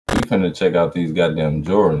finna check out these goddamn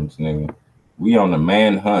Jordans, nigga. We on the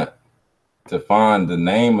manhunt to find the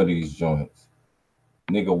name of these joints.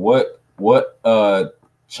 Nigga, what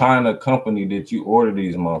China company did you order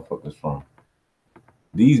these motherfuckers from?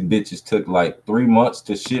 These bitches took like 3 months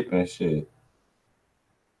to ship and shit.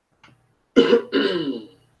 Come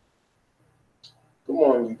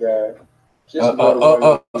on, you guys.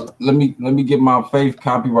 Let me get my faith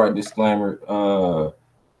copyright disclaimer.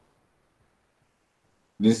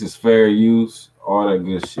 This is fair use, all that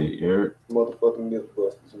good shit. You heard? Motherfucking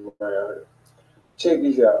Mythbusters around here. Check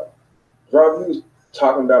this out. Rob, you was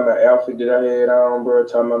talking about my outfit that I had on, bro.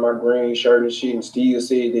 Talking about my green shirt and shit, and Steve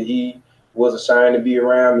said that he was assigned to be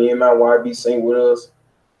around me and my wife be sing with us.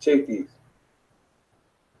 Check this.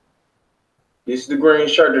 This is the green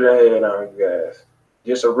shirt that I had on, you guys.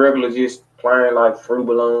 Just a regular, just plain like fruit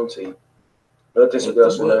balloon tee. Nothing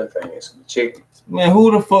special, nothing fancy. Check it. Man,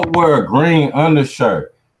 who the fuck wear a green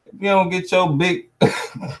undershirt? If you don't get your big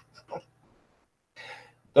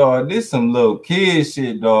dog, this some little kid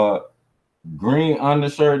shit, dog. Green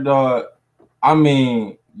undershirt, dog. I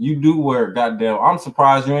mean, you do wear goddamn. I'm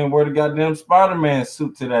surprised you ain't wear the goddamn Spider-Man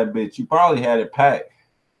suit to that bitch. You probably had it packed.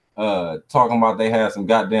 Talking about they had some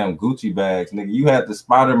goddamn Gucci bags, nigga. You had the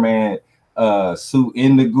Spider-Man suit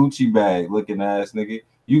in the Gucci bag, looking ass nigga.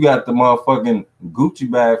 You got the motherfucking Gucci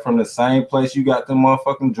bag from the same place you got the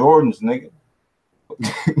motherfucking Jordans, nigga.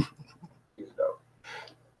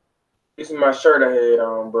 This is my shirt I had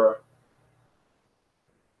on, bro.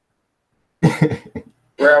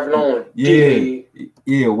 Ralph Lauren.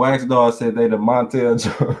 Yeah. Wax Dog said they the Montel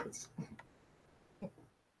Jordans.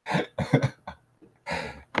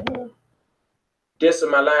 This is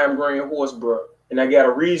my lime green horse, bro. And I got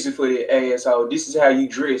a reason for that asshole. This is how you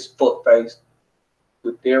dress, fuck face.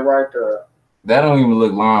 Put that right there. That don't even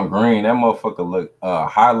look lime green. That motherfucker look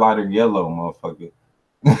highlighter yellow, motherfucker.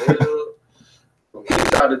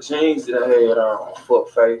 These are the jeans that I had on, fuck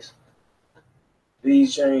face.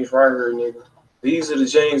 These jeans right here, nigga. These are the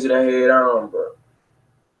jeans that I had on, bro.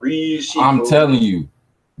 Real shit. I'm telling you,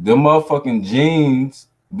 them motherfucking jeans,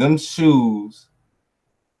 them shoes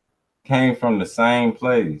came from the same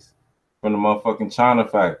place, from the motherfucking China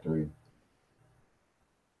factory.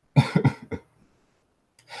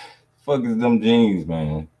 Fuck is them jeans,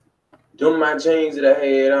 man? Them my jeans that I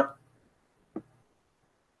had on.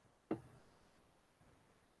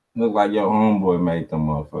 Look like your homeboy made them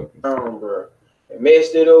motherfuckers. Bro. And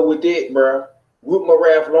messed it up with it, bro. With my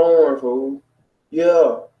Ralph Lauren, fool.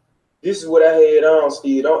 Yeah. This is what I had on,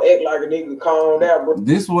 Steve. Don't act like a nigga calmed out, bro.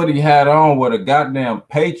 This is what he had on with a goddamn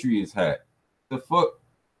Patriots hat. The fuck?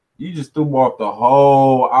 You just threw off the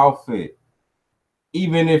whole outfit.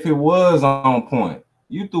 Even if it was on point.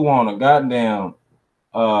 You threw on a goddamn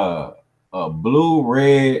a blue,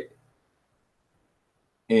 red,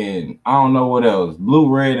 and I don't know what else. Blue,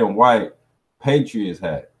 red, and white Patriots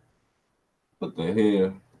hat. What the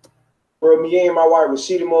hell? Bro, me and my wife was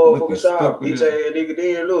shitty motherfucking shop. Bitch ass nigga.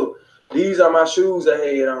 Then look, these are my shoes I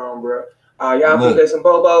had on, bro. Y'all think they some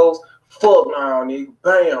Bobos? Fuck no, nigga.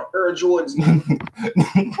 Bam, Air Jordans.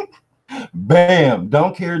 Bam,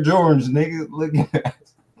 don't care Jordans, nigga. Look at that.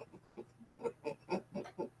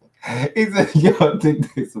 He said, y'all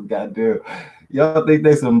think they some goddamn, y'all think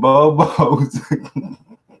they some Bobos.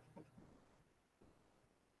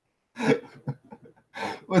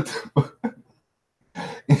 What the fuck?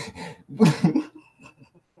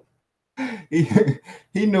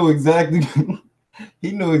 He knew exactly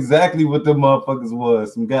what the motherfuckers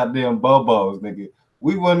was. Some goddamn Bobos, nigga.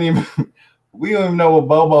 We don't even know what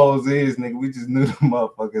Bobos is, nigga. We just knew the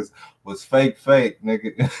motherfuckers was fake,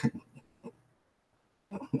 nigga.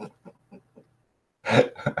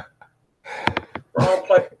 Wrong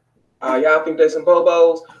play. Y'all think they some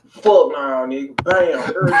Bobos? Fuck no, nigga. Bam.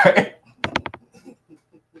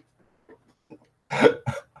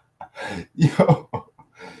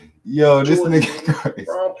 Yo, this nigga crazy.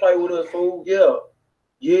 Don't play with us, fool.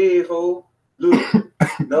 Yeah, fool. Look,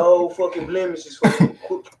 no fucking blemishes,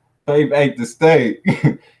 fool. Faith ate the steak.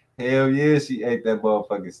 Hell yeah, she ate that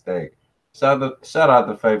motherfucking steak. Shout out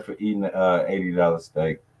to Faith for eating the $80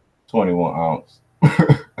 steak, 21 ounce.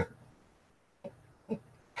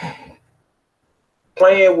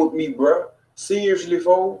 Playing with me, bro. Seriously,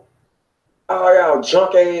 fool. All y'all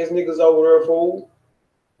junk ass niggas over there, fool.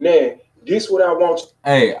 Nah, this what I want.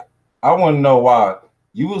 Hey, I want to know why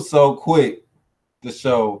you was so quick to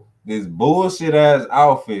show this bullshit ass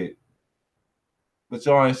outfit, but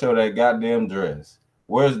y'all ain't show that goddamn dress.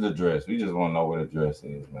 Where's the dress? We just want to know where the dress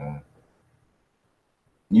is, man.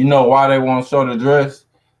 You know why they won't show the dress?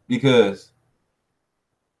 Because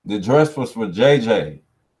the dress was for JJ.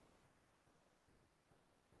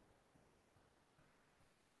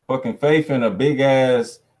 Fucking Faith in a big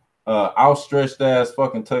ass, outstretched ass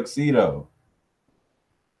fucking tuxedo.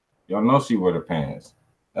 Y'all know she wear the pants.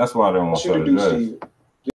 That's why they don't want She her to to do dress. Steve.